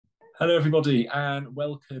Hello, everybody, and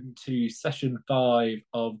welcome to session 5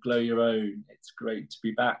 of Glow Your Own. It's great to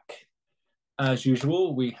be back. As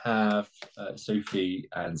usual, we have Sophie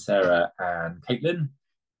and Sarah and Caitlin.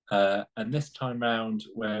 And this time round,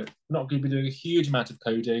 we're not going to be doing a huge amount of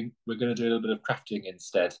coding. We're going to do a little bit of crafting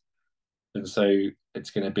instead. And so it's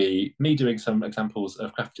going to be me doing some examples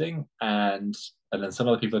of crafting, and then some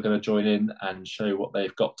other people are going to join in and show what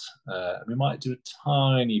they've got. We might do a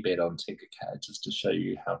tiny bit on Tinkercad just to show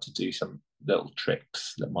you how to do some little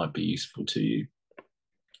tricks that might be useful to you.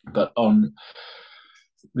 But on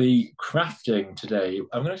the crafting today,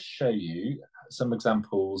 I'm going to show you some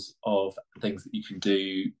examples of things that you can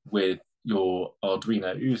do with your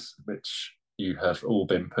Arduinos, which you have all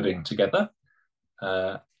been putting together.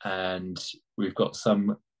 And we've got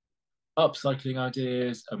some upcycling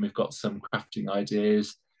ideas and we've got some crafting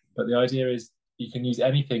ideas. But the idea is you can use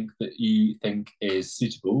anything that you think is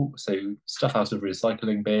suitable. So stuff out of a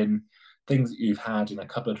recycling bin, things that you've had in a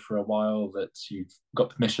cupboard for a while that you've got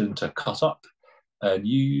permission to cut up and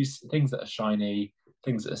use, things that are shiny,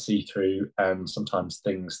 things that are see-through, and sometimes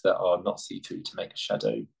things that are not see-through to make a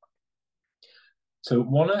shadow. So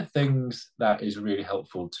one of the things that is really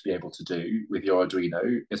helpful to be able to do with your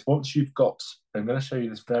Arduino is once you've got, I'm going to show you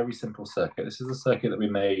this very simple circuit. This is a circuit that we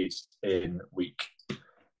made in week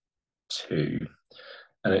 2.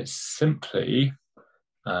 And it's simply,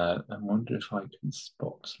 I wonder if I can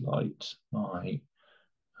spotlight my...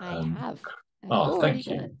 I have. Thank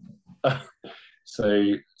you.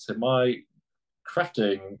 So my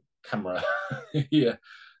crafting camera here.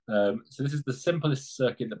 So this is the simplest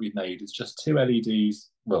circuit that we've made. It's just 2 LEDs.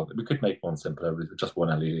 Well, we could make one simpler with just 1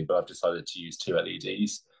 LED, but I've decided to use 2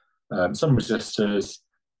 LEDs, some resistors,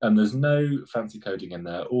 and there's no fancy coding in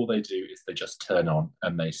there. All they do is they just turn on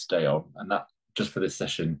and they stay on. And that, just for this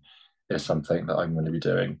session, is something that I'm going to be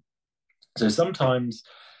doing. So sometimes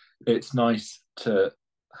it's nice to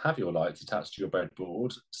have your lights attached to your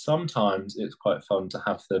breadboard. Sometimes it's quite fun to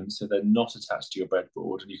have them so they're not attached to your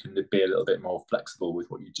breadboard and you can be a little bit more flexible with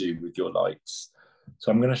what you do with your lights. So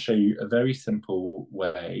I'm going to show you a very simple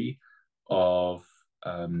way of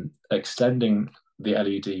extending the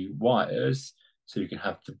LED wires so you can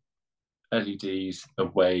have the LEDs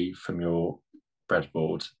away from your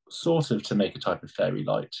breadboard, sort of to make a type of fairy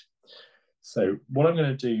light. So what I'm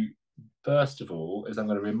going to do first of all is I'm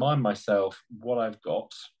going to remind myself what I've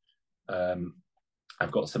got.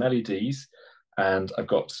 I've got some LEDs and I've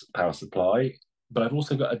got power supply, but I've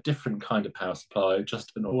also got a different kind of power supply,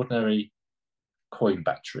 just an ordinary coin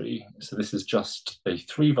battery. So this is just a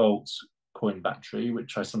 3-volt coin battery,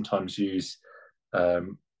 which I sometimes use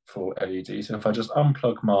for LEDs. And if I just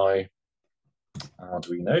unplug my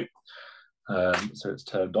Arduino, so it's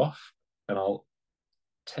turned off, and I'll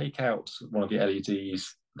take out one of the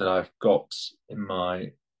LEDs that I've got in my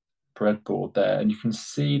breadboard there, and you can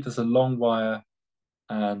see there's a long wire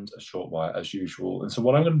and a short wire as usual. And so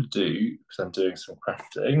what I'm going to do, because I'm doing some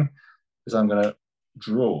crafting, is I'm going to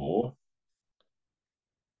draw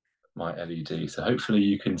my LED. So hopefully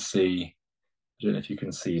you can see, I don't know if you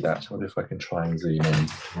can see that. I wonder if I can try and zoom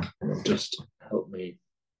in. Just help me.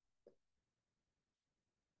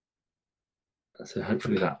 So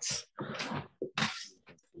hopefully that's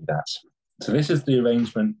that. So this is the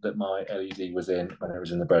arrangement that my LED was in when I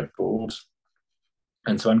was in the breadboard.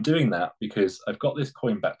 And so I'm doing that because I've got this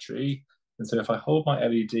coin battery. And so if I hold my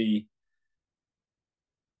LED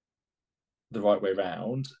the right way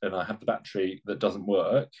around and I have the battery that doesn't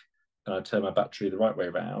work, and I turn my battery the right way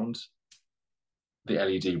around, the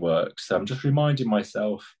LED works. So I'm just reminding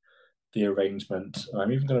myself the arrangement.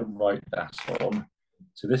 I'm even going to write that on.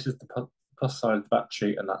 So this is the plus side of the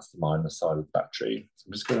battery and that's the minus side of the battery. So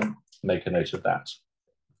I'm just going to make a note of that.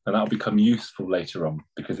 And that'll become useful later on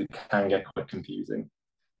because it can get quite confusing.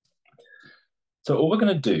 So all we're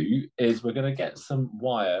going to do is we're going to get some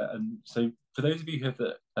wire. And so for those of you who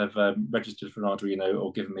have registered for an Arduino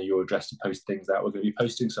or given me your address to post things out, we're going to be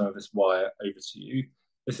posting some of this wire over to you.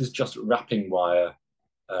 This is just wrapping wire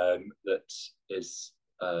that is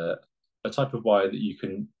a type of wire that you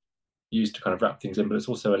can use to kind of wrap things in, but it's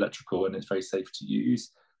also electrical and it's very safe to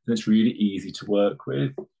use. And it's really easy to work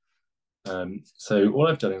with. So all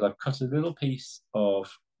I've done is I've cut a little piece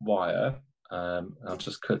of wire. I'll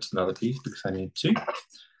just cut another piece because I need to.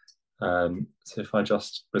 So if I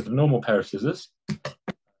just, with a normal pair of scissors,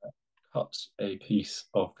 cut a piece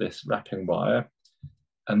of this wrapping wire,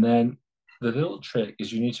 and then the little trick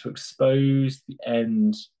is you need to expose the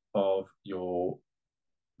end of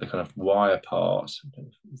the kind of wire part.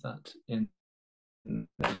 Is that in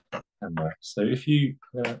the camera? So if you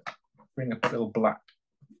bring a little black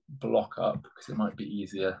block up, because it might be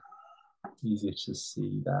easier easier to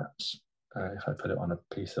see that if I put it on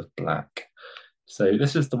a piece of black. So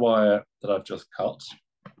this is the wire that I've just cut.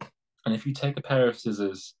 And if you take a pair of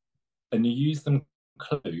scissors and you use them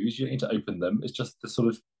closed, you don't need to open them. It's just the sort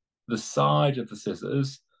of the side of the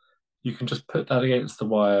scissors. You can just put that against the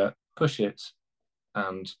wire, push it,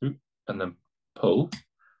 and then pull,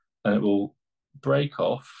 and it will break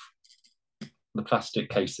off the plastic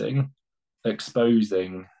casing,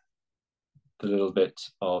 exposing the little bit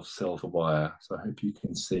of silver wire. So I hope you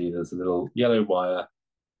can see there's a little yellow wire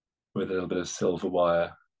with a little bit of silver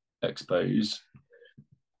wire exposed.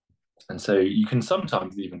 And so you can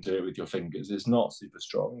sometimes even do it with your fingers. It's not super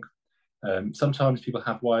strong. Sometimes people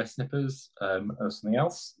have wire snippers or something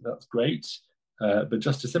else. That's great. But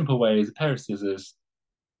just a simple way is a pair of scissors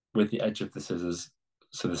with the edge of the scissors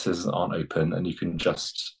so the scissors aren't open, and you can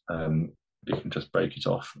just break it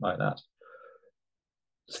off like that.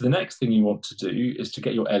 So the next thing you want to do is to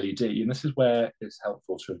get your LED, and this is where it's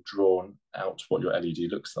helpful to have drawn out what your LED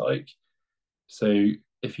looks like. So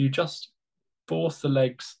if you just force the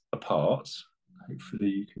legs apart, hopefully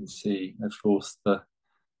you can see I've forced the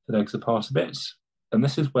legs apart a bit, and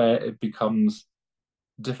this is where it becomes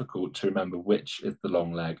difficult to remember which is the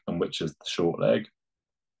long leg and which is the short leg.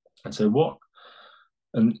 And so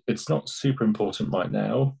and it's not super important right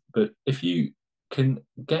now, but if you can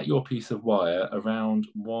get your piece of wire around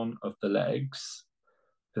one of the legs,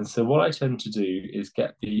 and so what I tend to do is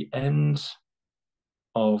get the end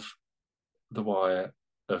of the wire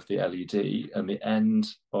of the LED and the end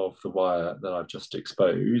of the wire that I've just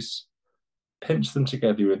exposed, pinch them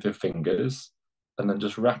together with your fingers, and then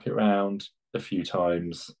just wrap it around a few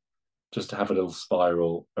times just to have a little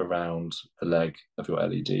spiral around the leg of your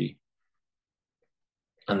LED.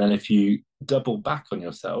 And then if you double back on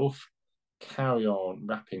yourself, carry on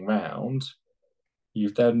wrapping round,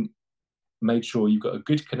 you've then made sure you've got a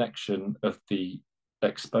good connection of the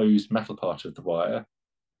exposed metal part of the wire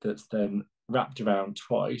that's then wrapped around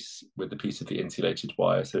twice with a piece of the insulated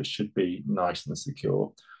wire, so it should be nice and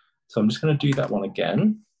secure. So I'm just going to do that one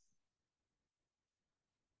again.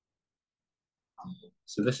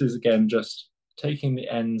 So this is again just taking the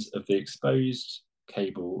ends of the exposed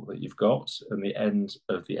cable that you've got and the end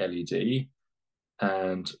of the LED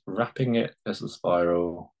and wrapping it as a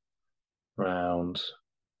spiral round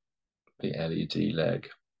the LED leg,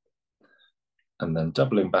 and then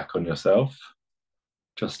doubling back on yourself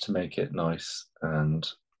just to make it nice and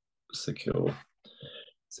secure.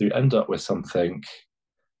 So you end up with something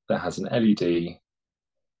that has an LED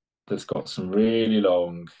that's got some really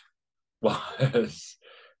long wires,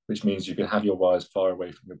 which means you can have your wires far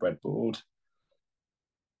away from your breadboard.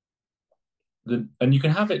 And you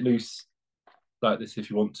can have it loose like this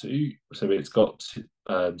if you want to. So it's got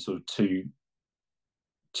sort of two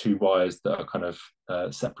wires that are kind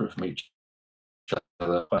of separate from each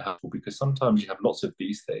other, quite helpful, because sometimes you have lots of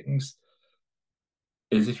these things.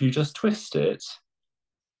 Is if you just twist it,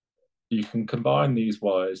 you can combine these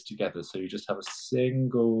wires together, so you just have a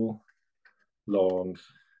single long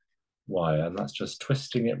wire, and that's just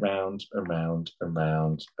twisting it round and round and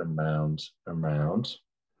round and round and round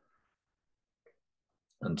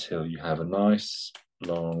until you have a nice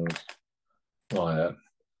long wire.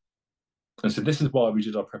 And so this is why we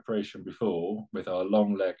did our preparation before with our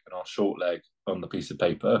long leg and our short leg on the piece of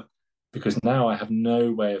paper, because now I have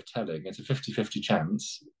no way of telling. It's a 50-50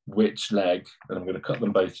 chance which leg, and I'm going to cut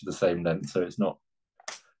them both to the same length so it's not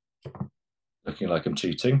looking like I'm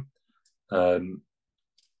cheating. So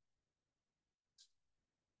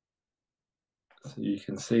you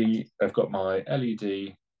can see I've got my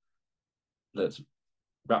LED that's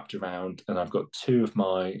wrapped around, and I've got two of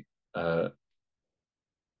my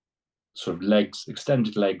sort of legs,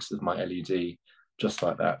 extended legs of my LED, just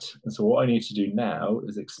like that. And so what I need to do now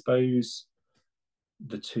is expose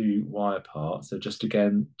the two wire parts. So just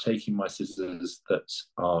again, taking my scissors that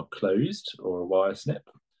are closed, or a wire snip,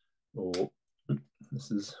 or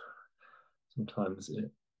this is, sometimes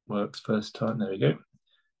it works first time, there we go.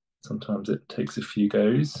 Sometimes it takes a few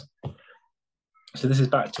goes. So this is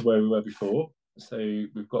back to where we were before. So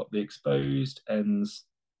we've got the exposed ends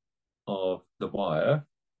of the wire,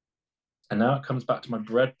 and now it comes back to my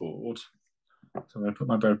breadboard. So I'm going to put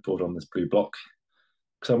my breadboard on this blue block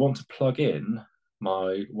because I want to plug in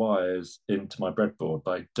my wires into my breadboard,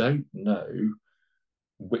 but I don't know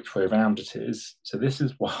which way around it is. So this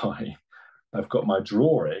is why I've got my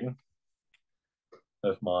drawing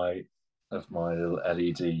of my little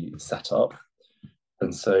LED setup.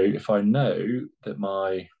 And so if I know that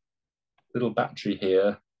my little battery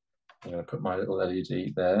here, I'm going to put my little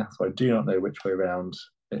LED there. So I do not know which way around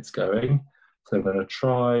it's going. So I'm going to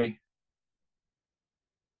try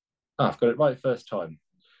I've got it right first time.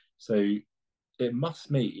 So it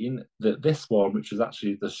must mean that this one, which is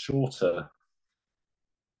actually the shorter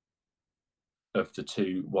of the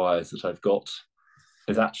two wires that I've got,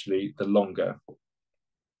 is actually the longer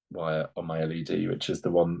wire on my LED, which is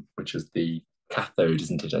the one, which is the cathode,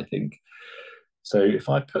 isn't it, I think? So if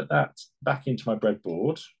I put that back into my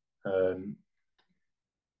breadboard, I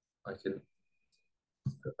can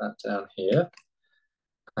put that down here.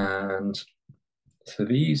 And so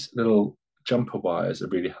these little jumper wires are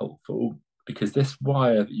really helpful because this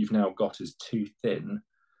wire that you've now got is too thin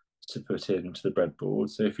to put into the breadboard.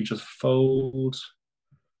 So if you just fold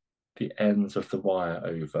the ends of the wire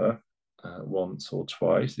over once or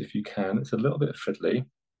twice, if you can, it's a little bit fiddly.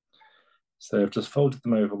 So I've just folded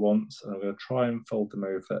them over once, and I'm going to try and fold them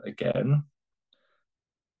over again.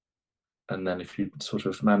 And then if you sort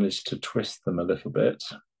of manage to twist them a little bit,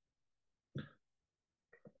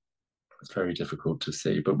 it's very difficult to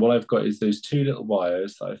see. But what I've got is those two little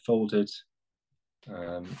wires that I folded.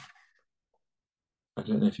 I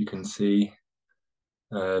don't know if you can see.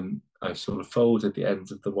 I've sort of folded the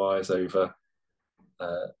ends of the wires over.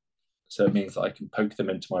 So it means that I can poke them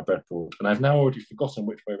into my breadboard. And I've now already forgotten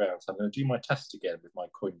which way around. So I'm going to do my test again with my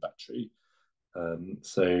coin battery.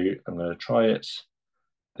 So I'm going to try it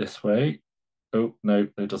this way. Oh, no,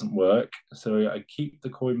 it doesn't work. So I keep the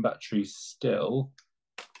coin battery still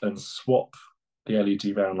and swap the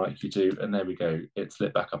LED round like you do. And there we go. It's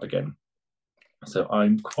lit back up again. So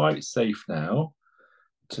I'm quite safe now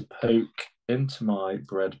to poke into my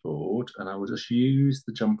breadboard, and I will just use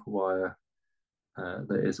the jumper wire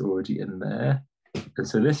that is already in there. And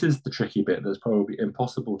so this is the tricky bit that's probably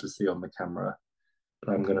impossible to see on the camera,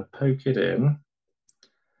 but I'm going to poke it in.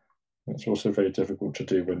 It's also very difficult to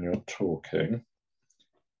do when you're talking.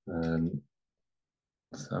 So I'm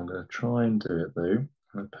going to try and do it though. I'm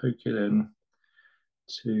going to poke it in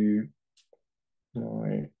to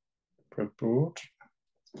my breadboard.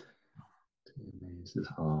 This is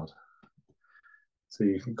hard. So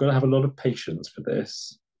you've got to have a lot of patience for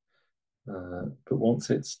this. But once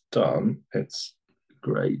it's done, it's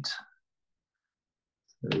great.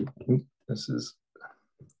 So this is,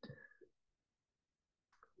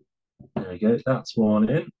 there we go, that's one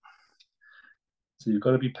in. So you've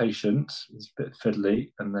got to be patient, it's a bit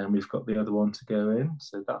fiddly, and then we've got the other one to go in.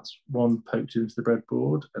 So that's one poked into the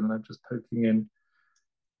breadboard, and then I'm just poking in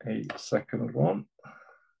a second one.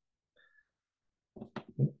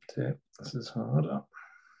 This is harder.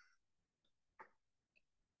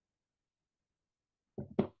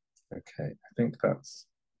 Okay, I think that's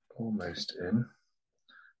almost in. I'm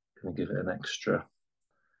going to give it an extra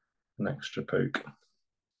poke.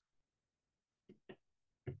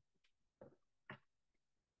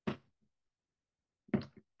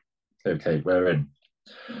 Okay, we're in.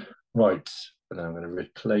 Right, and now I'm going to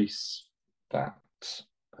replace that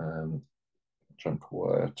jumper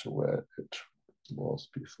wire to where it was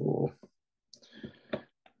before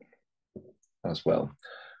as well.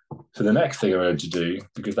 So the next thing I'm going to do,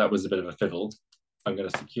 because that was a bit of a fiddle, I'm going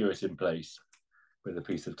to secure it in place with a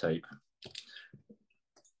piece of tape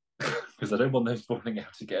because I don't want those falling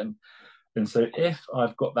out again. And so if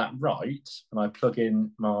I've got that right and I plug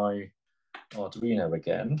in my Arduino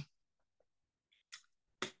again,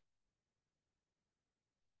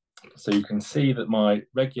 so you can see that my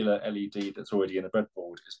regular LED that's already in the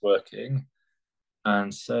breadboard is working.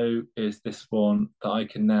 And so is this one that I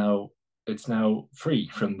can now, it's now free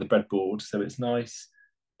from the breadboard. So it's nice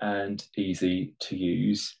and easy to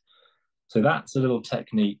use. So that's a little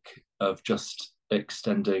technique of just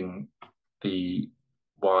extending the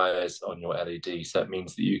wires on your LED. So it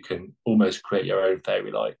means that you can almost create your own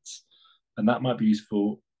fairy lights. And that might be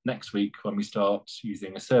useful next week when we start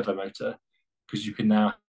using a servo motor, because you can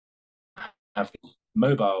now have a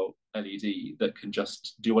mobile LED that can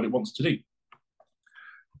just do what it wants to do.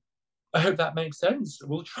 I hope that makes sense.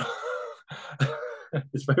 We'll try.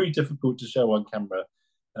 It's very difficult to show on camera.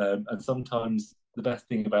 And sometimes the best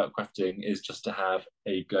thing about crafting is just to have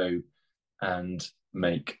a go and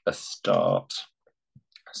make a start.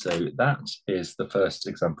 So that is the first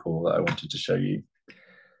example that I wanted to show you.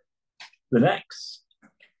 The next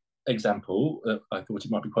example that I thought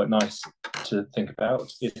it might be quite nice to think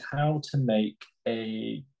about is how to make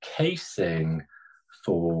a casing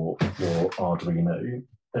for your Arduino.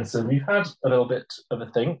 And so we've had a little bit of a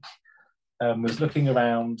think, was looking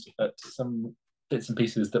around at some bits and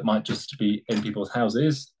pieces that might just be in people's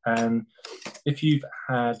houses. And if you've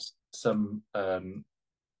had some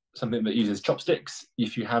something that uses chopsticks,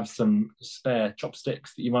 if you have some spare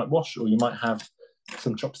chopsticks that you might wash, or you might have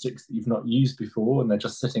some chopsticks that you've not used before and they're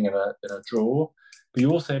just sitting in a drawer, but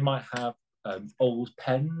you also might have old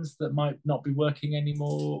pens that might not be working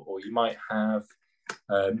anymore, or you might have,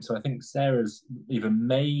 so I think Sarah's even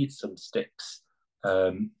made some sticks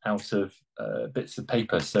out of bits of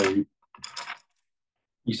paper. So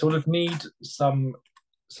you sort of need some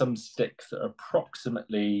sticks that are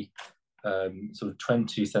approximately sort of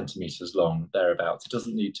 20 centimeters long, thereabouts. It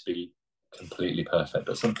doesn't need to be completely perfect,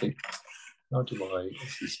 but something. How do I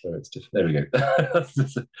see spirits different? There we go.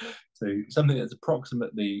 So something that's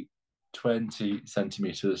approximately 20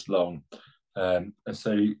 centimeters long. And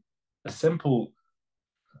so a simple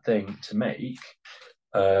thing to make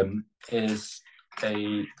is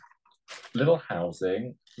a little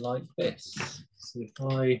housing like this. So if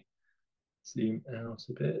I zoom out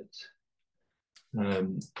a bit.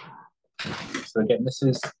 So again, this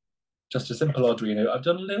is just a simple Arduino. I've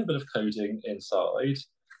done a little bit of coding inside.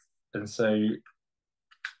 And so I'm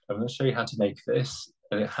going to show you how to make this.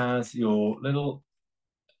 And it has your little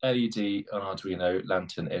LED and Arduino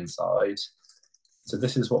lantern inside. So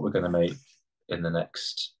this is what we're going to make in the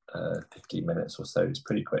next 15 minutes or so. It's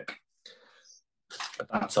pretty quick. But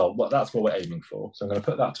that's what we're aiming for. So I'm going to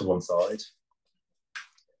put that to one side.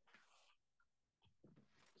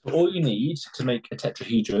 So all you need to make a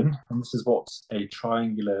tetrahedron, and this is what a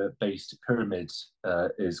triangular-based pyramid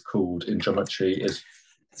is called in geometry, is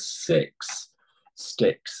 6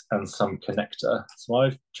 sticks and some connector. So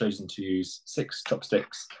I've chosen to use 6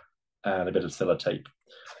 chopsticks and a bit of sellotape.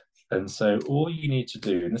 And so all you need to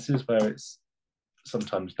do, and this is where it's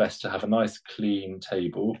sometimes best to have a nice clean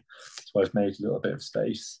table. So I've made a little bit of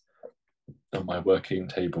space on my working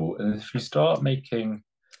table. And if you start making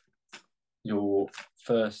your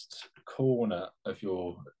first corner of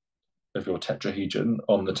your tetrahedron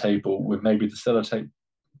on the table with maybe the sellotape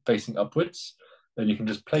facing upwards, then you can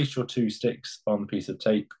just place your 2 sticks on the piece of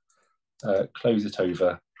tape, close it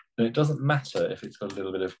over, and it doesn't matter if it's got a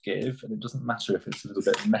little bit of give, and it doesn't matter if it's a little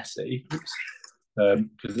bit messy,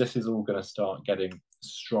 because this is all going to start getting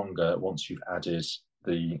stronger once you've added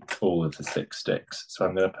all of the 6 sticks. So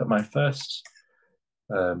I'm going to put my first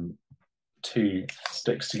 2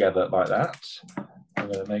 sticks together like that.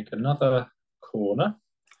 I'm going to make another corner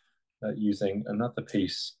using another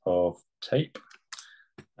piece of tape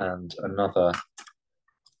and another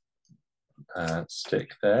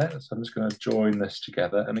stick there. So I'm just going to join this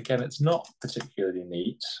together. And again, it's not particularly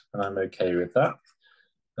neat, and I'm okay with that.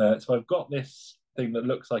 So I've got this thing that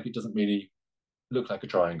looks like it doesn't really look like a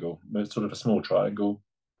triangle, but it's sort of a small triangle.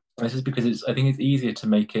 And this is because I think it's easier to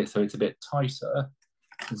make it so it's a bit tighter.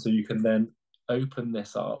 And so you can then open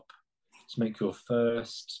this up to make your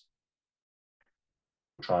first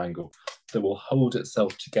triangle that will hold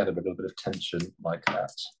itself together with a little bit of tension like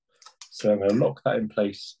that. So I'm going to lock that in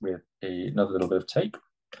place with another little bit of tape,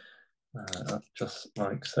 just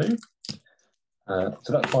like so. So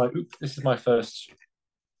that's this is my first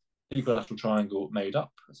equilateral triangle made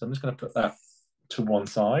up. So I'm just going to put that to one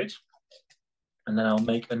side, and then I'll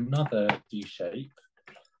make another V shape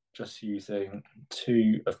just using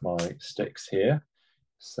 2 of my sticks here.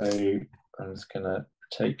 So I'm just going to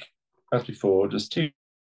take, as before, just 2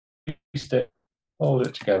 sticks, hold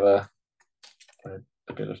it together with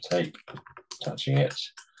a bit of tape, attaching it.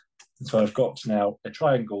 And so I've got now a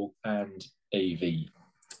triangle and a V.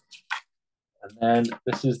 And then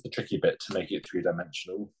this is the tricky bit to make it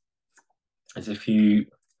 3-dimensional, is if you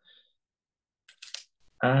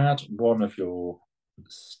add one of your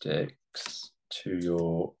sticks to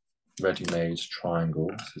your ready-made triangle.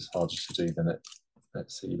 This is harder to do than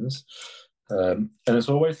it seems. And it's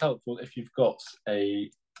always helpful if you've got a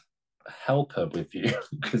helper with you,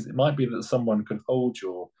 because it might be that someone can hold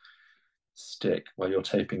your stick while you're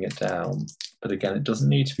taping it down. But again, it doesn't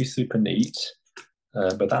need to be super neat.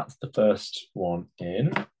 But that's the first one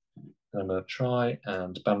in. I'm going to try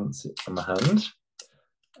and balance it from my hand.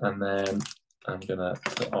 And then I'm going to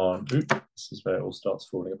put on, this is where it all starts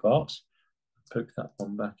falling apart. Poke that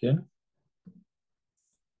one back in.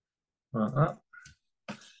 Like that.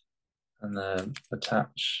 And then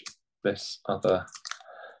attach this other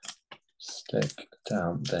stick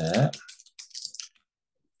down there.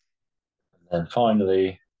 And then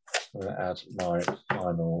finally, I'm going to add my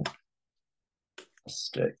final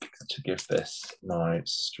stick to give this my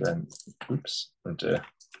strength. Oops, oh dear,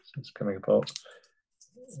 it's coming apart.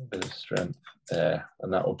 A bit of strength there,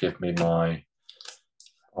 and that will give me my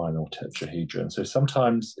final tetrahedron. So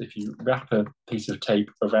sometimes if you wrap a piece of tape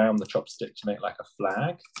around the chopstick to make like a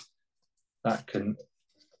flag, that can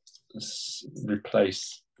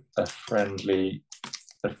replace a friendly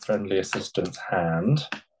assistant's hand.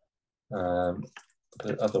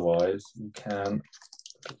 But otherwise, you can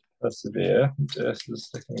persevere. This is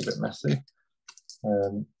looking a bit messy.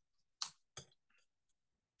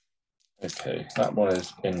 Okay, that one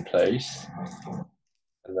is in place.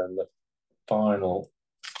 And then the final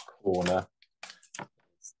corner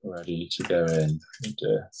is ready to go in. Oh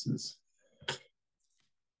dear, So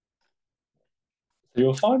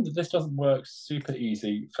you'll find that this doesn't work super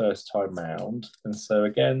easy first time round. And so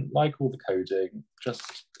again, like all the coding,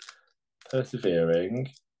 just persevering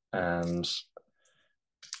and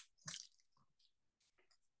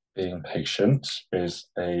being patient is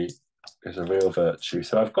a real virtue.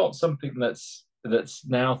 So I've got something that's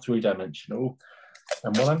now three-dimensional.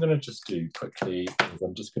 And what I'm going to just do quickly is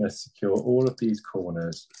I'm just going to secure all of these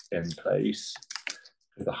corners in place.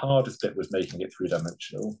 The hardest bit was making it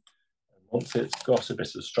three-dimensional. Once it's got a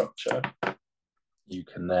bit of structure, you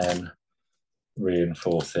can then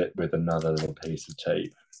reinforce it with another little piece of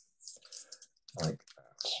tape, like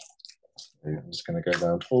that. So I'm just going to go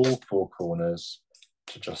around all four corners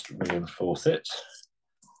to just reinforce it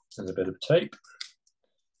with a bit of tape.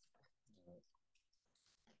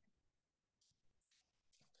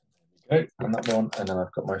 There we go, and that one, and then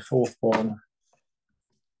I've got my fourth one.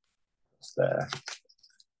 It's there.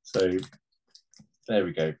 So there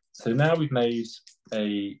we go. So now we've made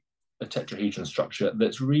a tetrahedron structure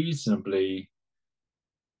that's reasonably,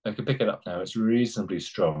 I can pick it up now, it's reasonably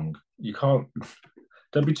strong. You can't,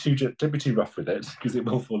 don't be too rough with it, because it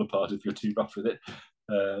will fall apart if you're too rough with it.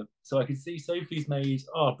 So I can see Sophie's made,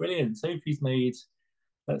 oh, brilliant. Sophie's made,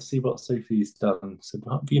 let's see what Sophie's done. So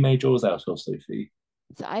what have you made yours out of, Sophie?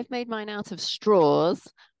 So I've made mine out of straws,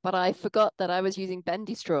 but I forgot that I was using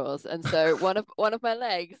bendy straws, and so one of my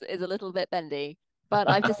legs is a little bit bendy. But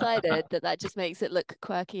I've decided that that just makes it look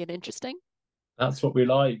quirky and interesting. That's what we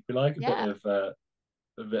like. We like Yeah.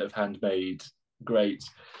 a bit of handmade. Great.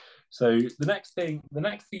 So the next thing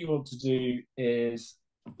you want to do is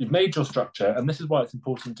you've made your structure, and this is why it's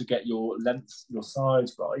important to get your lengths, your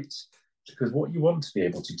size right, because what you want to be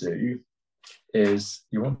able to do is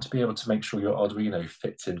you want to be able to make sure your Arduino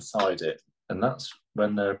fits inside it, and that's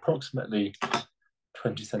when they're approximately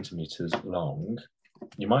 20 centimeters long.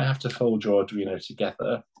 You might have to fold your Arduino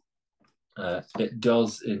together. It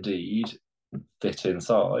does indeed fit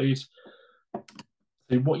inside.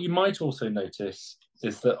 So what you might also notice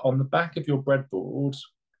is that on the back of your breadboard,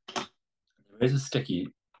 there is a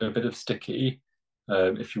bit of sticky,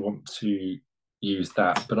 if you want to use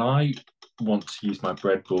that. But I want to use my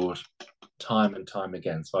breadboard time and time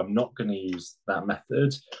again, so I'm not going to use that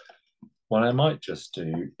method. What I might just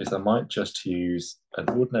do is I might just use an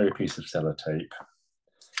ordinary piece of sellotape,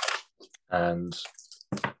 and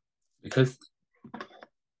because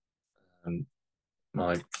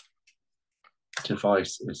my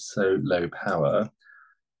device is so low power,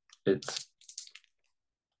 I'm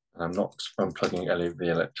not unplugging any of the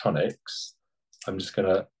electronics. I'm just going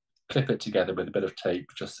to clip it together with a bit of tape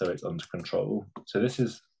just so it's under control. So this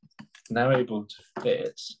is now able to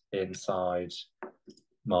fit inside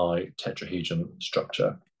my tetrahedron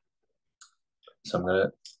structure. So I'm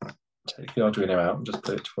going to take the Arduino out and just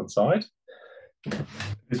put it to one side,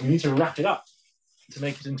 because we need to wrap it up to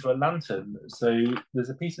make it into a lantern. So there's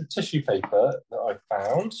a piece of tissue paper that I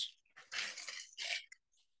found.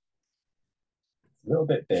 It's a little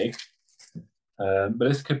bit big, but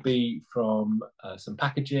this could be from some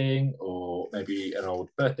packaging or maybe an old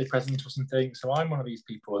birthday present or something. So I'm one of these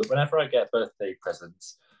people that whenever I get birthday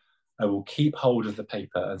presents, I will keep hold of the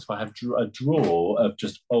paper. And so I have a drawer of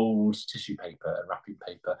just old tissue paper and wrapping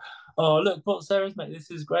paper. Oh, look what Sarah's made. This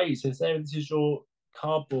is great. So Sarah, this is your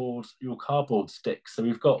cardboard sticks. So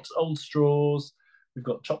we've got old straws, we've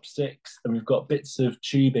got chopsticks, and we've got bits of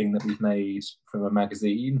tubing that we've made from a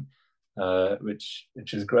magazine, which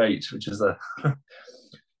is great, which is a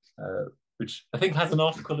which I think has an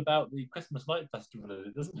article about the Christmas Light Festival in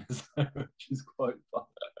it, doesn't it? Which is quite fun.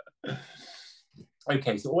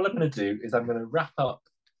 Okay, so all I'm going to do is I'm going to wrap up.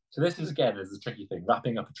 So this is again is a tricky thing,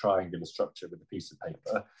 wrapping up a triangular structure with a piece of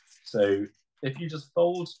paper. So if you just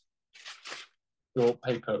fold your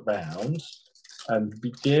paper round and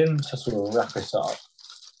begin to sort of wrap it up,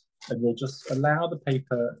 and you'll just allow the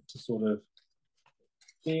paper to sort of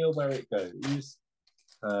feel where it goes.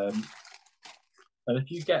 And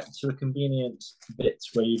if you get to a convenient bit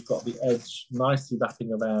where you've got the edge nicely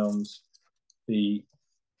wrapping around the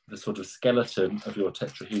sort of skeleton of your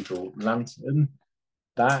tetrahedral lantern,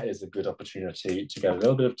 that is a good opportunity to get a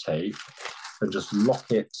little bit of tape and just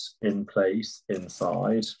lock it in place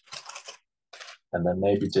inside, and then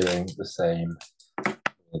maybe doing the same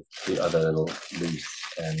with the other little loose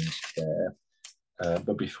end there.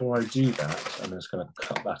 But before I do that, I'm just going to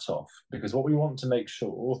cut that off, because what we want to make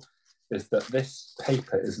sure is that this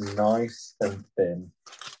paper is nice and thin.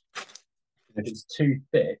 If it's too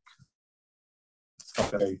thick,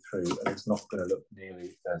 not going to go through and it's not going to look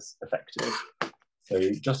nearly as effective. So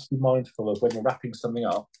just be mindful of when you're wrapping something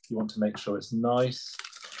up, you want to make sure it's nice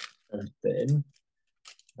and thin.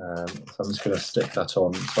 So I'm just going to stick that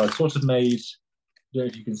on. So I've sort of made, I don't know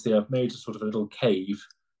if you can see, I've made a sort of a little cave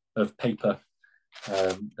of paper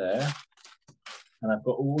there. And I've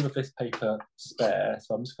got all of this paper spare,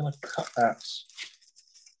 so I'm just going to cut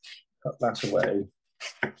that away.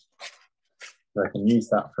 So I can use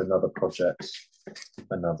that for another project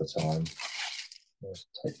another time. Just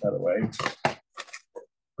take that away.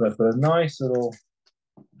 But for a nice little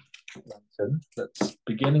lantern that's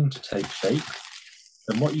beginning to take shape,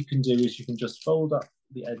 then what you can do is you can just fold up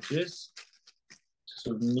the edges to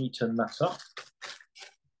sort of neaten that up.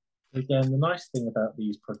 Again, the nice thing about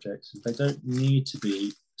these projects is they don't need to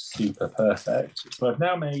be super perfect. So I've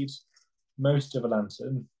now made most of a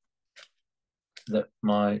lantern that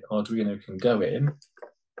my Arduino can go in.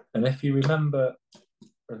 And if you remember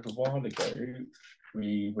a little while ago,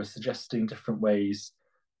 we were suggesting different ways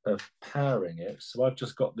of powering it. So I've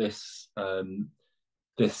just got this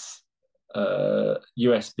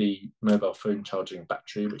USB mobile phone charging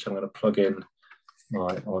battery, which I'm going to plug in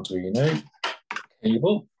my Arduino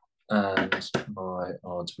cable and my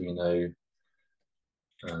Arduino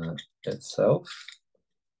itself.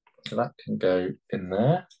 So that can go in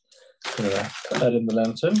there. I'm going to put that in the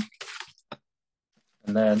lantern.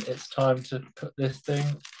 And then it's time to put this thing,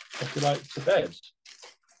 if you like, to bed.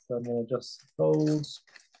 So I'm going to just fold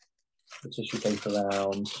the tissue paper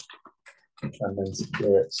around and then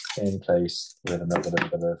secure it in place with another little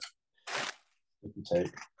bit of sticky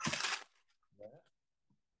tape.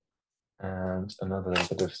 And another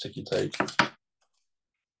little bit of sticky tape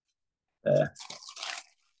there.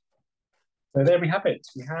 So there we have it.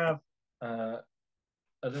 We have a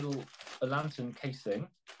lantern casing,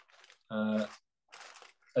 and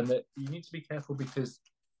that you need to be careful because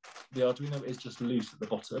the Arduino is just loose at the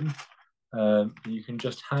bottom. You can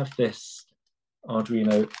just have this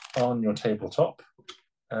Arduino on your tabletop,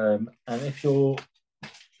 and if you're,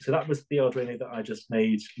 so that was the Arduino that I just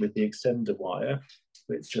made with the extender wire,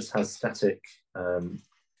 which just has static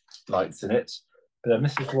lights in it. But then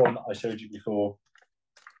this is the one that I showed you before,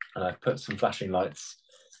 and I've put some flashing lights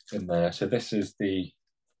in there. So this is the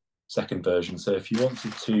second version. So if you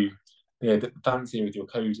wanted to be a bit fancier with your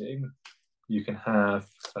coding, you can have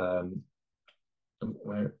a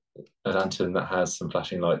lantern that has some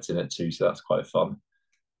flashing lights in it too, so that's quite fun.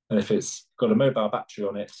 And if it's got a mobile battery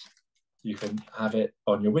on it, you can have it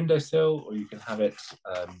on your windowsill, or you can have it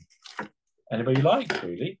anywhere you like,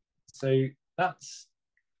 really. So that's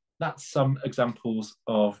some examples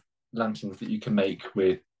of lanterns that you can make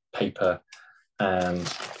with paper and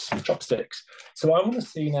some chopsticks. So I want to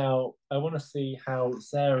see how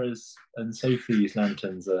Sarah's and Sophie's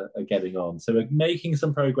lanterns are getting on. So we're making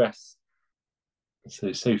some progress.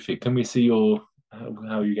 So Sophie, can we see how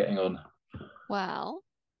are you getting on? Well,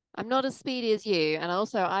 I'm not as speedy as you, and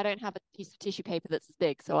also I don't have a piece of tissue paper that's as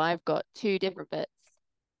big, so I've got two different bits.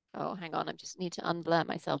 Oh, hang on, I just need to unblur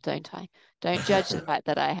myself, don't I? Don't judge the fact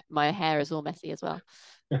that my hair is all messy as well.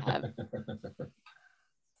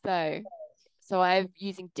 So I'm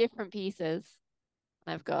using different pieces.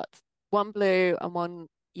 I've got one blue and one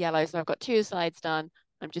yellow, so I've got two sides done.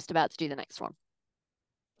 I'm just about to do the next one.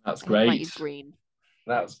 That's I great. might use green.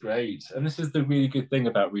 That's great. And this is the really good thing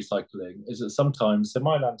about recycling, is that sometimes, so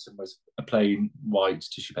my lantern was a plain white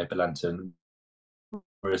tissue paper lantern,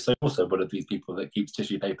 whereas also one of these people that keeps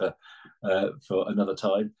tissue paper for another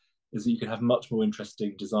time, is that you can have much more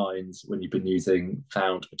interesting designs when you've been using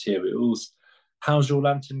found materials. How's your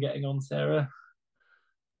lantern getting on, Sarah?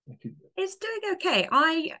 It's doing okay.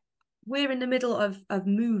 We're in the middle of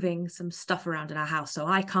moving some stuff around in our house, so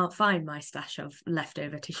I can't find my stash of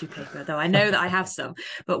leftover tissue paper, though I know that I have some.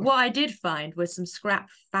 But what I did find was some scrap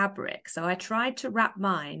fabric. So I tried to wrap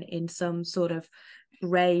mine in some sort of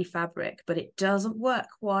grey fabric, but it doesn't work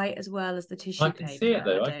quite as well as the tissue paper. I can see it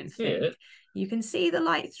though. I can see it. You can see the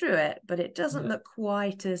light through it, but it doesn't look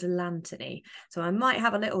quite as lanterny. So I might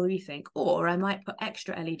have a little rethink, or I might put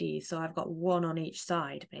extra LEDs. So I've got one on each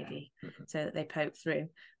side, maybe, so that they poke through.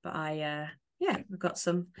 But I've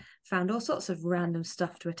found all sorts of random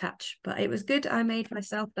stuff to attach. But it was good. I made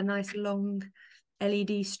myself a nice long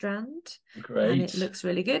LED strand. Great. And it looks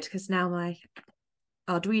really good because now my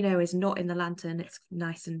Arduino is not in the lantern. It's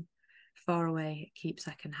nice and far away.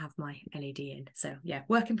 I can have my LED in. So yeah,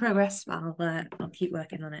 work in progress. I'll keep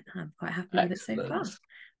working on it. I'm quite happy with it so far.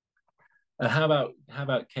 And how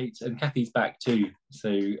about Kate and Kathy's back too?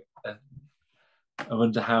 So I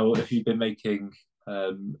wonder if you've been making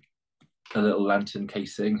a little lantern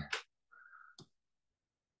casing.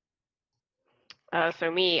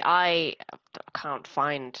 For me, I can't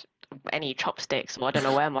find any chopsticks, or I don't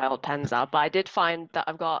know where my old pens are, but I did find that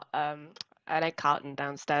I've got an egg carton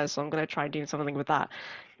downstairs, so I'm going to try doing something with that.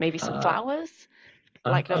 Maybe some flowers,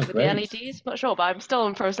 like with the Great. LEDs. Not sure, but I'm still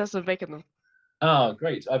in process of making them. Oh,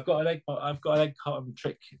 great! I've got an egg carton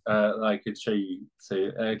trick that I could show you. So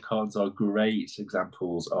egg cartons are great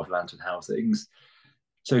examples of lantern housings.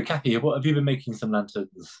 So, Kathy, what have you been making some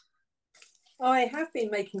lanterns? I have been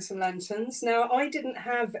making some lanterns. Now, I didn't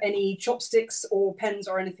have any chopsticks or pens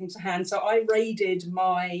or anything to hand, so I raided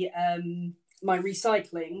my my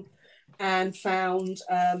recycling and found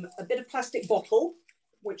a bit of plastic bottle,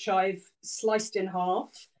 which I've sliced in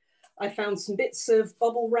half. I found some bits of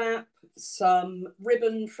bubble wrap, some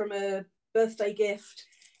ribbon from a birthday gift,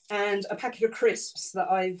 and a packet of crisps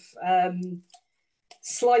that I've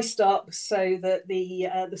sliced up so that the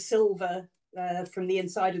silver from the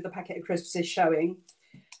inside of the packet of crisps is showing.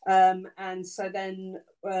 And so then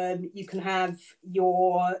you can have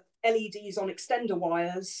your LEDs on extender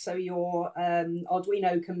wires, so your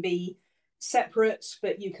Arduino can be separate,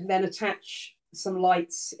 but you can then attach some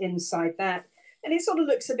lights inside that. And it sort of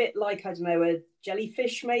looks a bit like, I don't know, a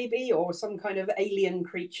jellyfish maybe, or some kind of alien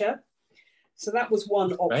creature. So that was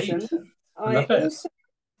one option. I also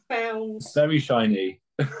found... Very shiny.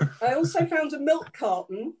 I also found a milk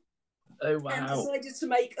carton. Oh, wow. And decided to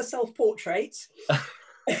make a self-portrait.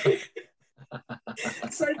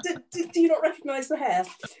 So do you not recognise the hair?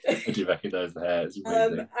 I do recognise the hair. It's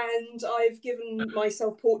amazing. And I've given my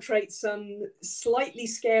self-portrait some slightly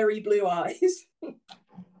scary blue eyes.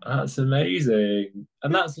 That's amazing.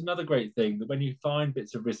 And that's another great thing, that when you find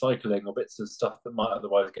bits of recycling or bits of stuff that might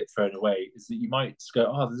otherwise get thrown away, is that you might just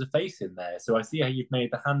go, oh, there's a face in there. So I see how you've made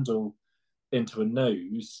the handle into a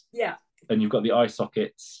nose. Yeah. And you've got the eye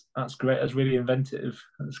sockets. That's great. That's really inventive.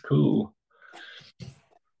 That's cool.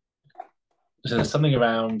 So there's something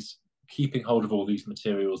around keeping hold of all these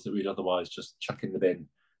materials that we'd otherwise just chuck in the bin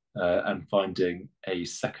and finding a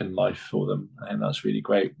second life for them. And that's really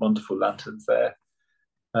great. Wonderful lanterns there.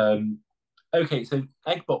 Okay, so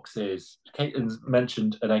egg boxes. Caitlin's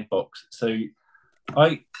mentioned an egg box. So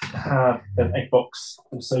I have an egg box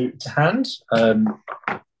also to hand.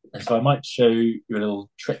 So I might show you a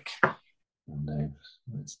little trick. Oh, no.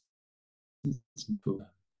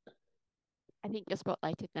 I think you're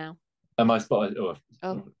spotlighted now. Am I spotlighted?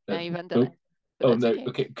 Oh, now you've undone it. Oh, no.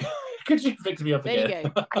 Okay. Could you fix me up there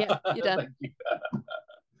again? There you go. Yeah, you're done. You.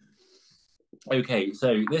 Okay,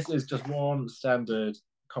 so this is just one standard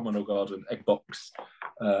common or garden egg box,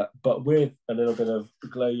 but with a little bit of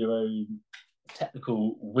glow your own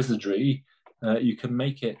technical wizardry, you can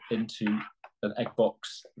make it into an egg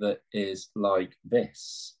box that is like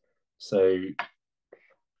this. So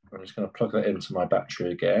I'm just going to plug that into my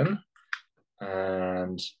battery again.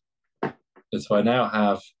 And so I now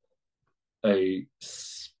have a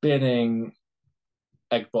spinning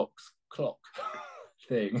egg box clock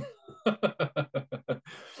thing.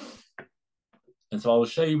 And so I'll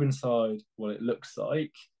show you inside what it looks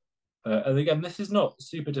like. And again, this is not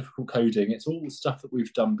super difficult coding. It's all stuff that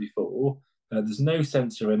we've done before. There's no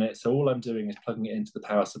sensor in it. So all I'm doing is plugging it into the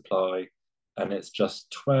power supply. And it's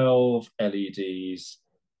just 12 LEDs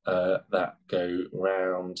that go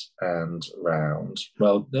round and round.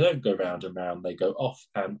 Well, they don't go round and round. They go off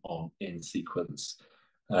and on in sequence.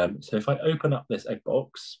 So if I open up this egg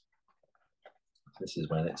box, this is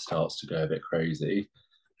when it starts to go a bit crazy.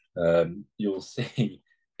 You'll see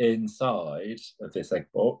inside of this egg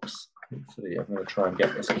box, hopefully I'm going to try and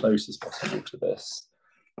get as close as possible to this.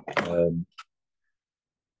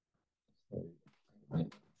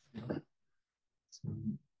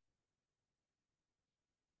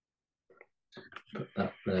 Put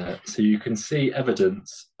that there. So you can see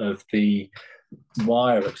evidence of the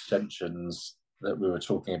wire extensions that we were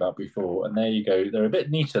talking about before. And there you go. They're a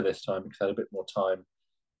bit neater this time because I had a bit more time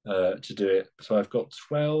to do it. So I've got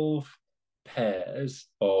 12 pairs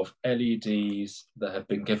of LEDs that have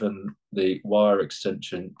been given the wire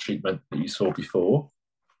extension treatment that you saw before.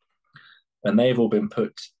 And they've all been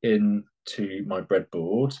put into my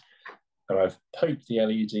breadboard. And I've poked the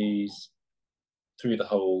LEDs through the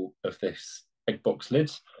hole of this egg box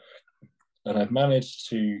lid. And I've managed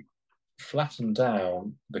to flatten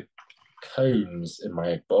down the cones in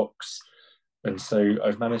my egg box. And so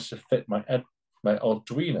I've managed to fit my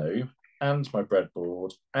Arduino and my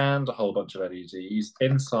breadboard and a whole bunch of LEDs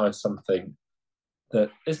inside something that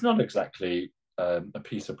is not exactly a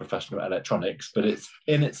piece of professional electronics, but it's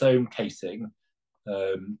in its own casing.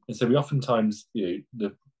 And so we oftentimes,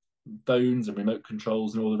 the phones and remote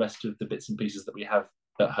controls and all the rest of the bits and pieces that we have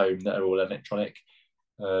at home that are all electronic.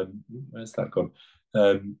 Where's that gone?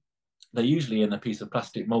 they're usually in a piece of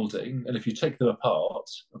plastic molding, and if you take them apart,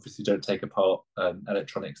 obviously don't take apart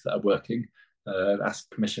electronics that are working.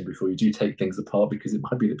 Ask permission before you do take things apart, because it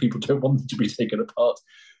might be that people don't want them to be taken apart.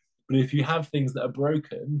 But if you have things that are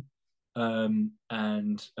broken, and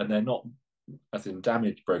they're not as in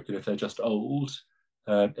damaged broken, if they're just old,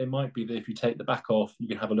 it might be that if you take the back off, you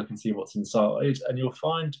can have a look and see what's inside, and you'll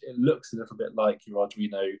find it looks a little bit like your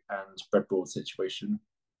Arduino and breadboard situation.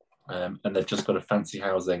 And they've just got a fancy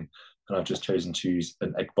housing, and I've just chosen to use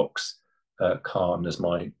an Eggbox carton as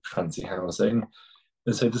my fancy housing.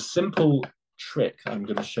 And so the simple trick I'm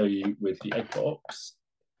going to show you with the Eggbox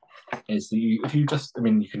is that if you just, I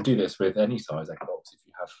mean, you can do this with any size Eggbox. If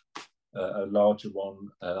you have a larger one,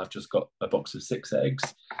 I've just got a box of 6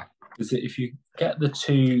 eggs, is that if you get the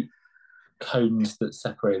 2 cones that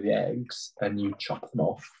separate the eggs and you chop them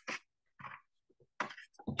off, I'm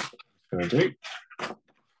going to do,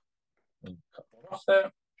 cut one off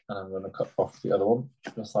there, and I'm going to cut off the other one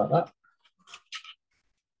just like that.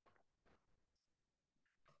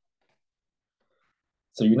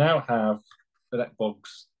 So you now have the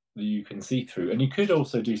Eggbox that you can see through, and you could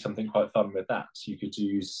also do something quite fun with that. You could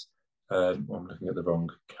use, well, I'm looking at the wrong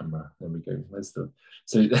camera. There we go. Where's the?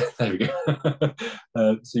 So there we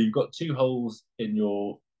go. So you've got 2 holes in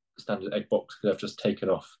your standard Eggbox because I've just taken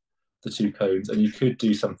off the 2 cones, and you could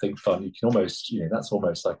do something fun. You can almost, you know, that's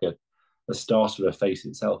almost like a start of a face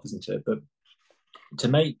itself, isn't it? But to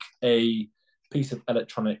make a piece of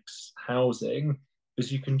electronics housing,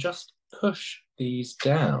 is you can just push these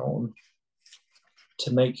down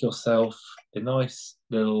to make yourself a nice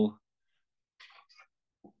little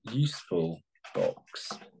useful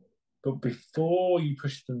box. But before you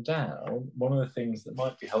push them down, one of the things that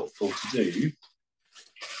might be helpful to do,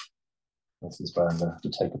 this is where I'm going to have to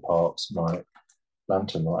take apart my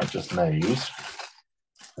lantern that I've just made.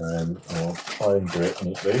 I'll try and do it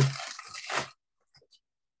neatly.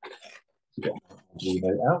 Get my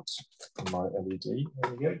Arduino out and my LED.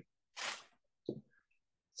 There we go.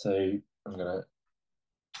 So I'm going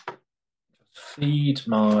to feed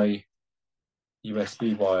my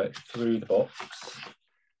USB wire through the box,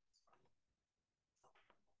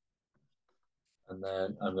 and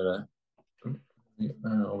then I'm going to,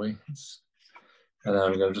 where are we? And then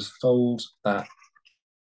I'm going to just fold that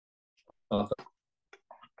other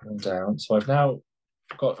one down. So I've now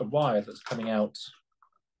got a wire that's coming out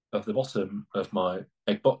of the bottom of my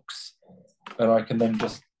Eggbox, and I can then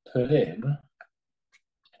just put in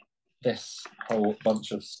this whole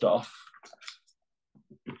bunch of stuff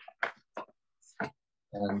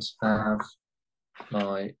and have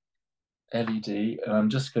my LED, and I'm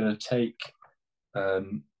just going to take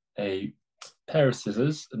a pair of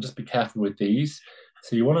scissors, and just be careful with these.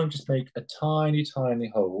 So you want to just make a tiny, tiny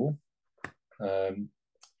hole,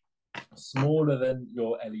 smaller than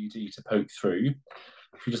your LED to poke through.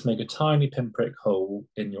 If you just make a tiny pinprick hole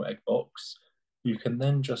in your Eggbox, you can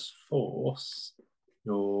then just force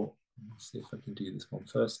your, let's see if I can do this one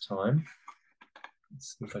first time.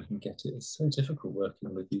 Let's see if I can get it. It's so difficult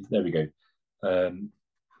working with these. There we go. And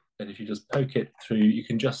if you just poke it through, you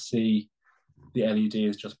can just see the LED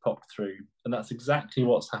has just popped through. And that's exactly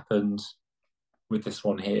what's happened with this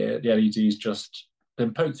one here. The LED's just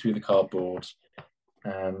been poked through the cardboard,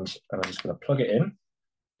 and I'm just going to plug it in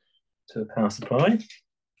to the power supply.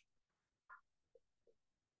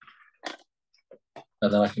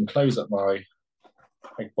 And then I can close up my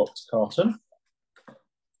Eggbox carton.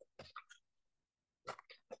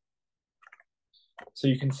 So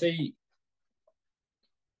you can see,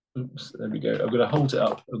 oops, there we go. I'm going to hold it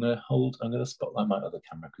up. I'm going to spotlight my other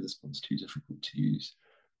camera because this one's too difficult to use.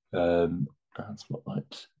 And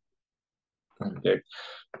spotlight. There we go.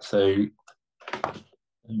 So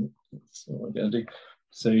that's what I'm going to do.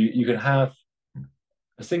 So you can have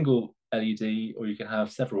a single LED, or you can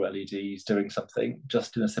have several LEDs doing something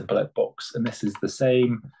just in a simple Eggbox. And this is the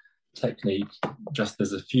same technique, just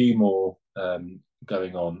there's a few more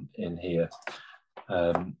going on in here.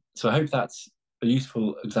 So I hope that's a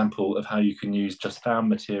useful example of how you can use just found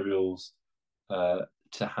materials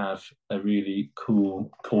to have a really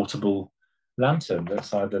cool portable lantern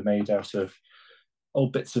that's either made out of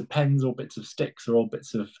old bits of pens or bits of sticks or old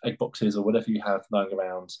bits of Eggboxes or whatever you have lying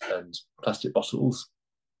around, and plastic bottles.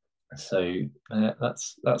 So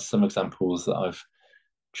that's some examples that I've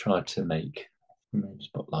tried to make.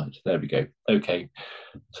 Spotlight. There we go. Okay,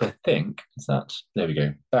 so I think is that. There we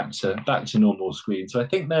go. Back to normal screen. So I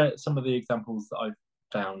think there are some of the examples that I've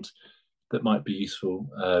found that might be useful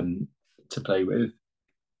to play with.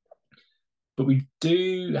 But we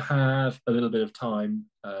do have a little bit of time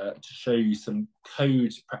to show you some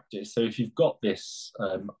code practice. So if you've got this,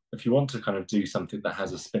 if you want to kind of do something that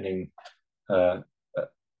has a spinning a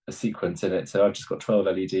sequence in it, so I've just got 12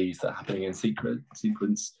 LEDs that are happening in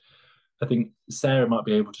sequence. I think Sarah might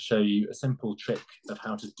be able to show you a simple trick of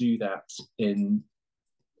how to do that in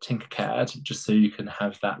Tinkercad, just so you can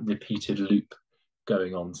have that repeated loop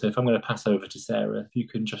going on. So if I'm going to pass over to Sarah, if you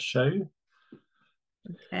can just show.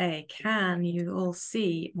 Okay, can you all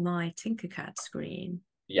see my Tinkercad screen?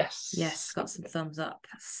 Yes. Yes, got some thumbs up.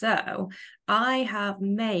 So I have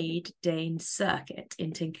made Dane's circuit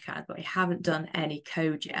in Tinkercad, but I haven't done any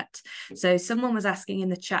code yet. So someone was asking in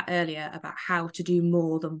the chat earlier about how to do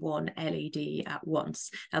more than one LED at once.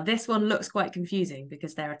 Now this one looks quite confusing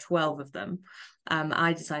because there are 12 of them.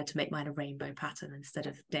 I decided to make mine a rainbow pattern instead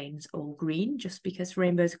of Dane's all green, just because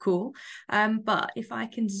rainbows are cool. But if I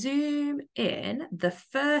can zoom in, the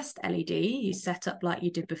first LED you set up like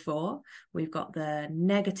you did before, we've got the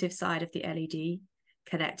negative side of the LED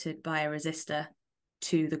connected by a resistor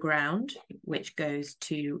to the ground, which goes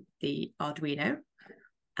to the Arduino.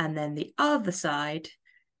 And then the other side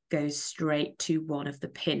goes straight to one of the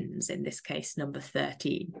pins, in this case, number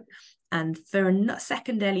 13. And for a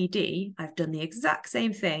second LED, I've done the exact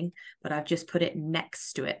same thing, but I've just put it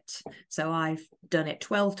next to it. So I've done it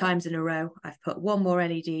 12 times in a row. I've put one more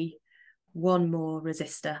LED, one more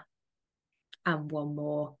resistor, and one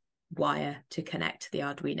more wire to connect to the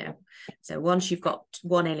Arduino. So once you've got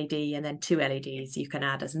one LED and then two LEDs, you can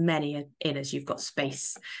add as many in as you've got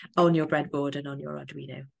space on your breadboard and on your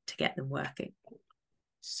Arduino to get them working.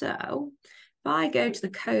 So if I go to the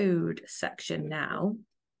code section now,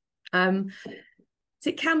 so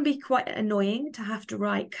it can be quite annoying to have to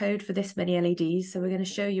write code for this many LEDs. So we're going to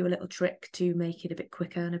show you a little trick to make it a bit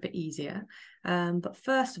quicker and a bit easier. But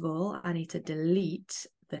first of all, I need to delete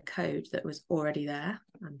the code that was already there.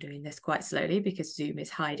 I'm doing this quite slowly because Zoom is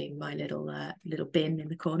hiding my little bin in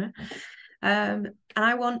the corner. And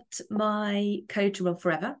I want my code to run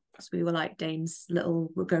forever. So we were like Dane's little,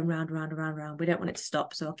 we're going round, round, round, round. We don't want it to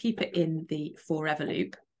stop. So I'll keep it in the forever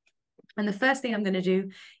loop. And the first thing I'm going to do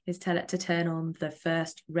is tell it to turn on the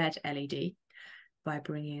first red LED by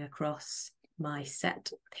bringing across my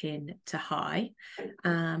set pin to high.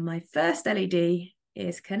 My first LED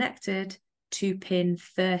is connected to pin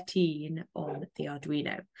 13 on the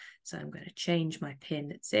Arduino. So I'm going to change my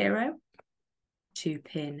pin 0 to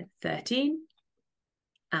pin 13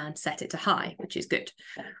 and set it to high, which is good.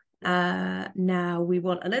 Now we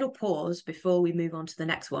want a little pause before we move on to the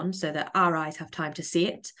next one so that our eyes have time to see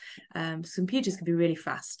it. Computers can be really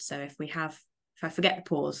fast. So if I forget the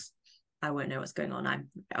pause, I won't know what's going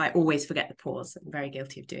on. I always forget the pause. I'm very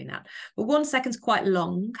guilty of doing that. But 1 second's quite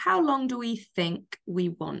long. How long do we think we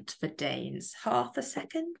want for Dane's? Half a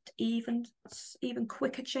second? Even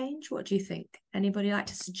quicker change? What do you think? Anybody like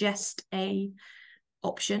to suggest a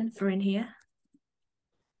option for in here?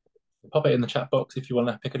 Pop it in the chat box if you want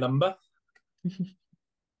to pick a number. So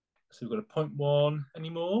we've got a 0.1. Any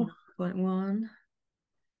more? 0.1.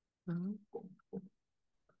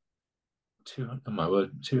 Oh my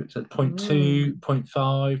word. 0.2,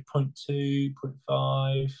 0.5, 0.2,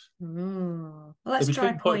 0.5. Well, let's so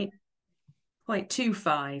try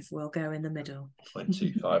 0.25. We'll go in the middle.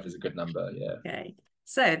 0.25 is a good number, yeah. Okay.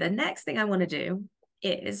 So the next thing I want to do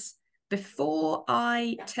is, before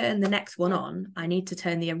I turn the next one on, I need to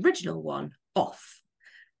turn the original one off.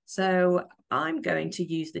 So I'm going to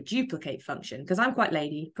use the duplicate function because I'm quite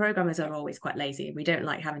lazy. Programmers are always quite lazy and we don't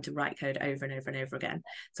like having to write code over and over and over again.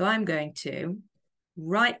 So I'm going to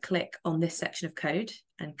right click on this section of code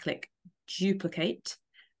and click duplicate,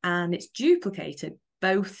 and it's duplicated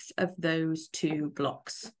both of those two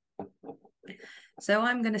blocks. So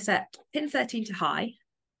I'm going to set pin 13 to high.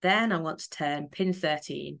 Then I want to turn pin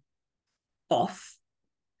 13 off,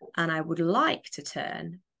 and I would like to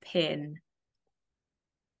turn pin,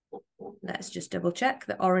 let's just double check,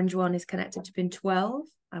 the orange one is connected to pin 12.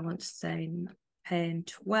 I want to turn pin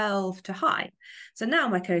 12 to high. So now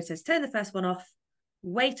my code says turn the first one off,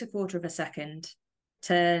 wait a quarter of a second,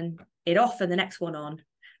 turn it off and the next one on,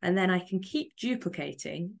 and then I can keep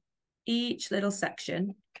duplicating each little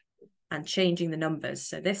section and changing the numbers.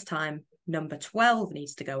 So this time number 12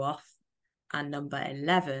 needs to go off and number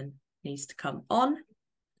 11 needs to come on,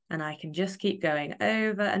 and I can just keep going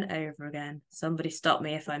over and over again. Somebody stop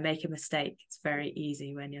me if I make a mistake. It's very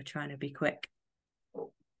easy when you're trying to be quick.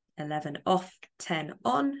 11 off, 10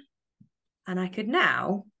 on, and I could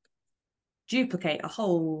now duplicate a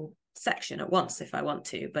whole section at once if I want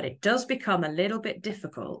to, but it does become a little bit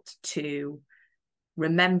difficult to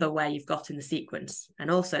remember where you've got in the sequence. And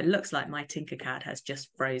also it looks like my Tinkercad has just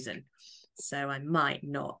frozen. So I might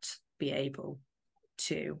not be able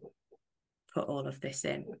to put all of this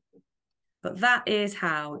in. But that is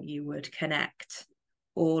how you would connect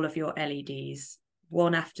all of your LEDs,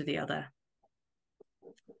 one after the other,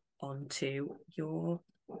 onto your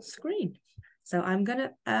screen. So I'm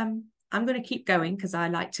gonna keep going because I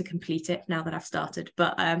like to complete it now that I've started.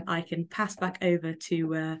 But I can pass back over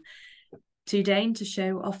to Dane to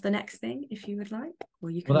show off the next thing if you would like, or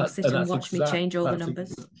you can sit and watch me change all the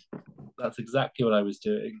numbers. That's exactly what I was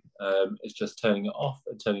doing. It's just turning it off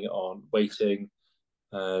and turning it on, waiting.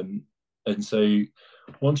 And so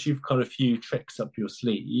once you've got a few tricks up your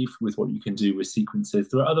sleeve with what you can do with sequences,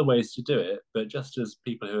 there are other ways to do it, but just as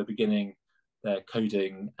people who are beginning their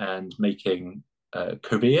coding and making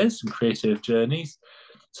careers and creative journeys,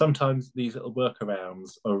 sometimes these little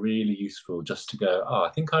workarounds are really useful just to go, oh,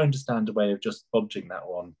 I think I understand a way of just bodging that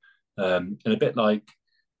one. And a bit like,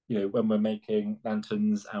 you know, when we're making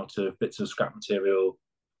lanterns out of bits of scrap material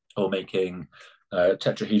or making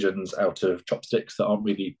tetrahedrons out of chopsticks that aren't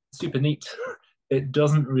really super neat, it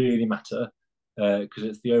doesn't really matter because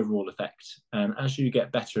it's the overall effect. And as you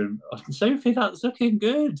get better, Sophie, that's looking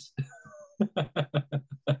good.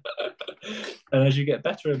 And as you get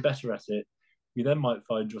better and better at it, you then might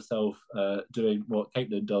find yourself doing what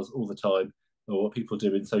Caitlin does all the time, or what people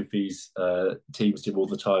do in Sophie's teams do all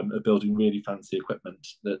the time, of building really fancy equipment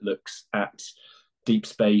that looks at deep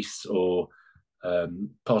space or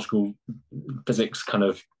particle physics, kind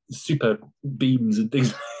of super beams and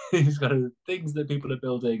things, these kind of things that people are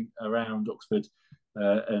building around Oxford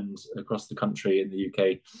and across the country in the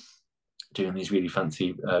UK, doing these really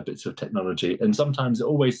fancy bits of technology. And sometimes it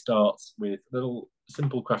always starts with little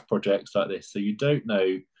simple craft projects like this, so you don't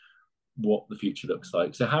know what the future looks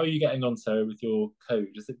like. So how are you getting on, Sarah, with your code?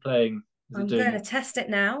 Is it playing? I'm going to test it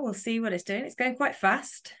now. We'll see what it's doing. It's going quite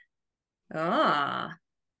fast.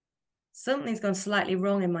 Something's gone slightly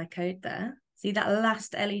wrong in my code there. See that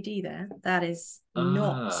last LED there? That is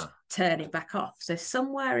not turning back off. So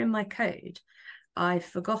somewhere in my code, I've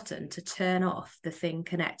forgotten to turn off the thing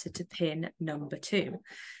connected to pin number 2.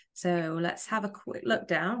 So let's have a quick look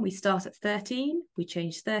down. We start at 13. We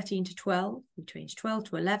change 13 to 12. We change 12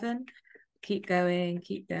 to 11. Keep going,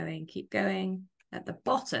 keep going, keep going. At the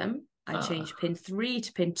bottom, I change pin 3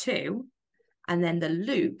 to pin 2. And then the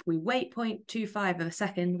loop, we wait 0.25 of a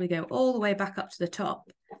second. We go all the way back up to the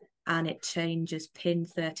top. And it changes pin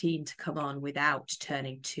 13 to come on without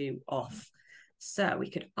turning 2 off. So we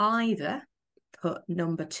could either put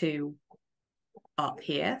number 2 up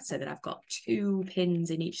here so that I've got 2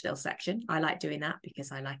 pins in each little section. I like doing that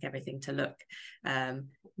because I like everything to look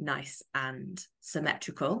nice and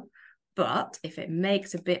symmetrical. But if it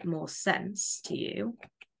makes a bit more sense to you,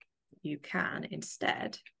 you can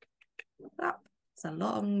instead, it's a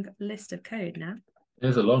long list of code now.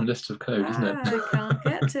 There's a long list of code, isn't it? I can't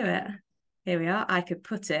get to it. Here we are. I could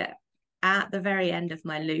put it at the very end of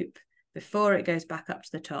my loop before it goes back up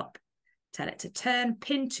to the top. Tell it to turn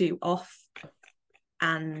pin 2 off,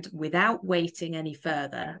 and without waiting any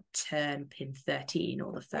further, turn pin 13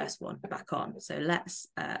 or the first one back on. So let's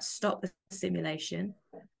stop the simulation.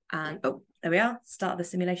 And oh, there we are. Start the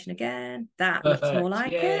simulation again. That looks more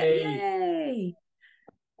like it. Yay!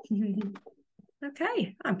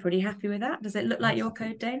 Okay, I'm pretty happy with that. Does it look like your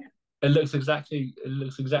code, Dane? It looks exactly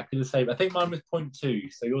the same. I think mine was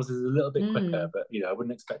 0.2, so yours is a little bit quicker, but you know, I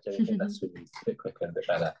wouldn't expect anything less from you. A bit quicker and a bit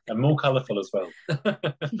better. And more colourful as well.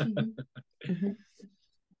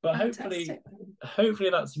 But hopefully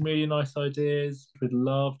that's some really nice ideas. We'd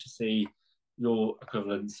love to see your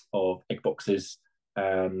equivalents of egg boxes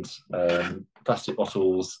and plastic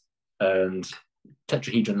bottles and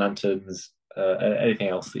tetrahedron lanterns, anything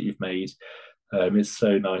else that you've made. It's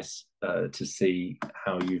so nice to see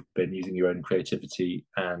how you've been using your own creativity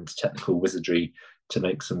and technical wizardry to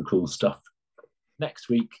make some cool stuff. Next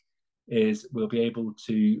week we'll be able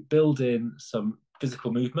to build in some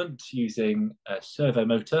physical movement using a servo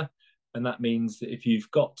motor, and that means that if you've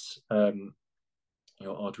got your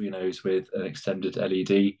Arduinos with an extended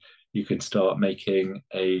LED, you can start making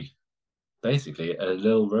basically a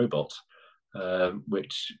little robot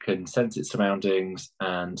which can sense its surroundings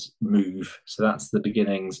and move. So that's the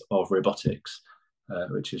beginnings of robotics,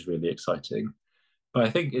 which is really exciting. But I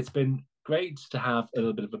think it's been great to have a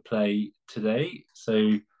little bit of a play today.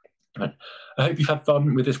 So I hope you've had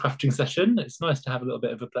fun with this crafting session. It's nice to have a little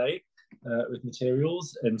bit of a play with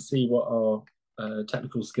materials and see what our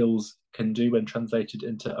technical skills can do when translated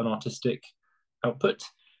into an artistic output.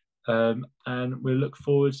 And we'll look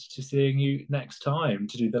forward to seeing you next time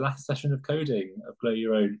to do the last session of coding of Grow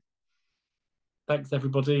Your Own. Thanks,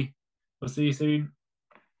 everybody. We'll see you soon.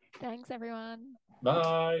 Thanks, everyone.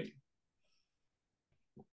 Bye.